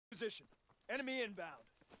position. Enemy inbound.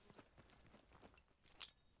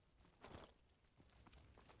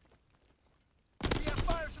 We have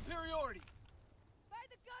fire superiority. By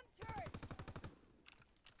the gun turret.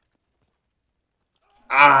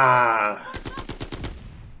 Ah!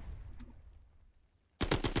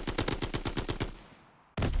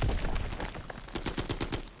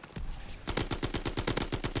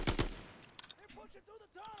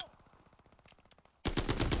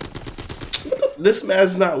 This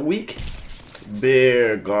man's not weak.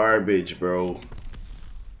 Bear garbage, bro.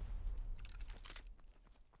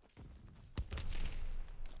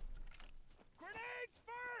 Grenades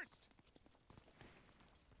first.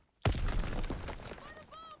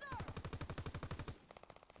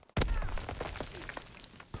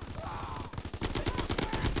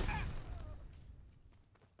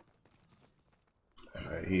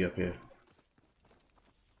 Alright, he up here.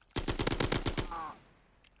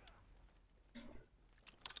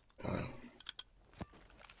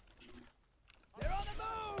 They're on the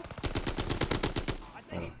move. I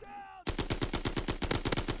think he's down.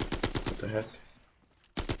 What the heck?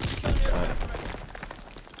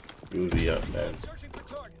 Ruby up, man. Searching for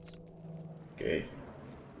targets. Okay.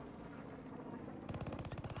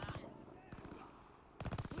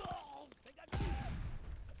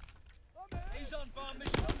 Azon bomb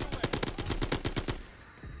mission underway.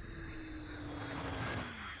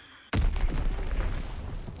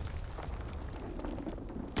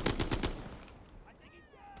 I think he's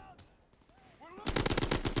down. We're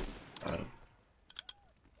looking.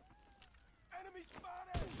 Enemy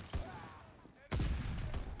spotted.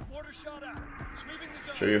 Mortar shot out. Sweeping the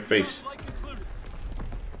zone. Show your face. Flight concluded.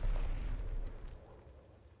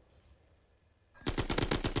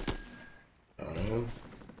 Got him.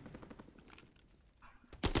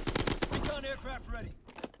 Recon aircraft ready.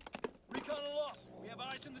 Recon aloft. We have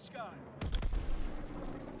eyes in the sky.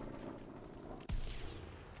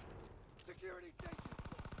 Security station.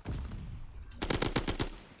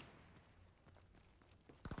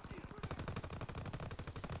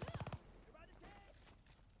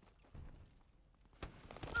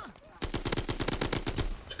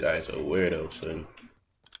 This guy's a weirdo, son.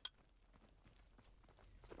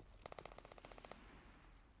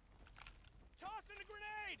 Tossing a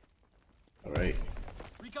grenade. Alright.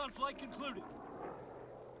 Recon flight concluded.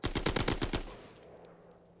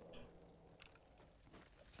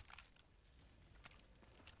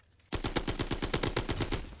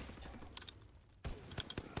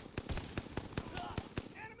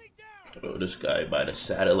 Enemy down. Oh, this guy by the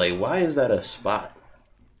satellite. Why is that a spot?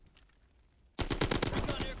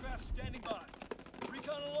 Recon aircraft standing by.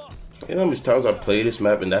 Recon aloft. You know how many times I play this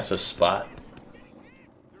map and that's a spot?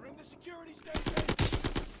 They're in the security station.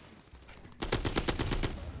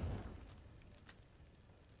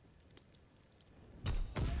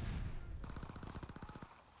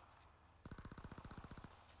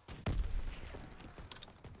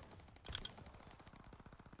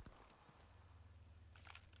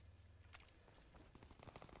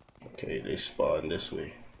 Okay, they spawn this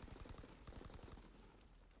way.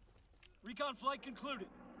 Recon flight concluded.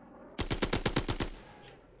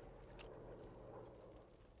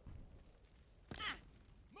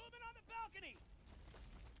 Moving on the balcony.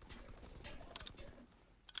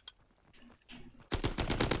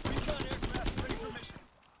 Recon aircraft ready for mission.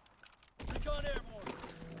 Recon airborne.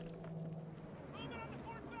 Moving on the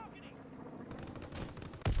fort balcony.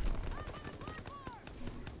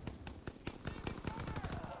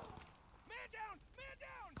 Man down! Man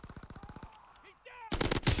down! He's down!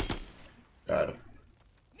 Got him.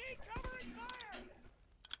 Need covering fire!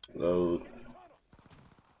 Load.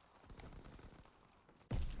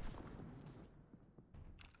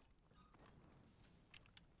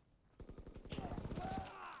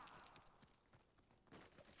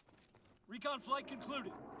 Recon flight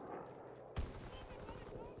concluded.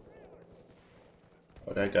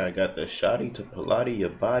 Oh, that guy got the shotty to Pilates your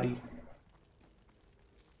body.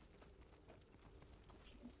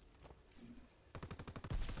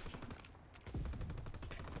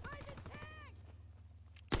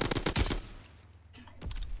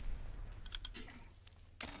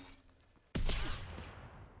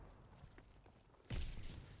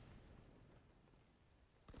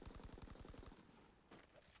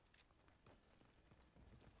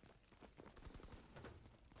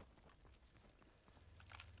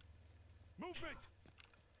 Movement!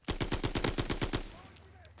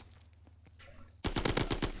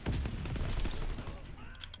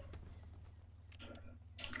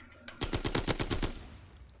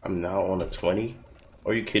 I'm now on a 20.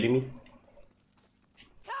 Are you kidding me?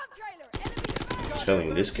 I'm telling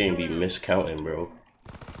you, this game be miscounting, bro.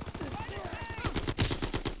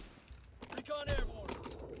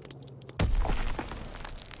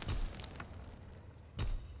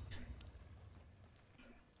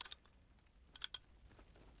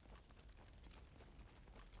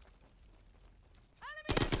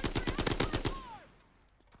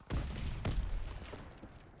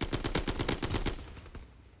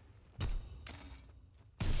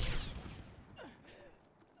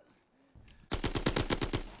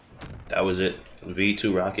 That was it.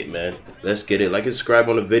 V2 rocket, man. Let's get it. Like and subscribe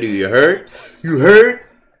on the video. You heard? You heard?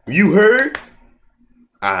 You heard?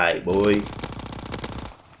 Alright, boy.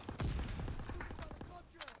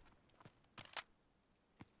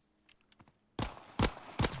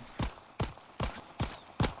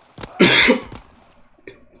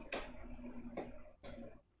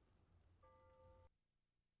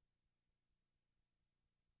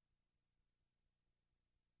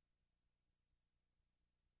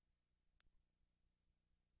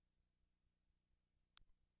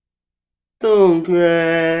 Don't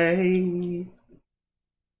cry.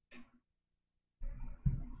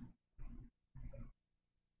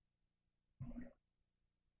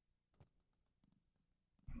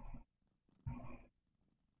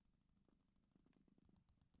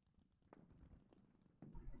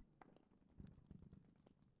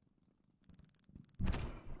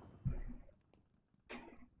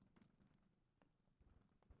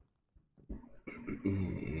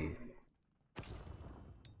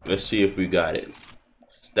 Let's see if we got it.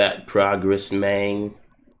 Stat progress, man.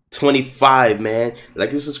 25, man.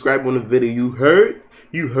 Like and subscribe on the video. You heard?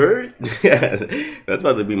 You heard? That's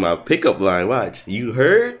about to be my pickup line. Watch. You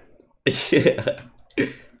heard? Yeah.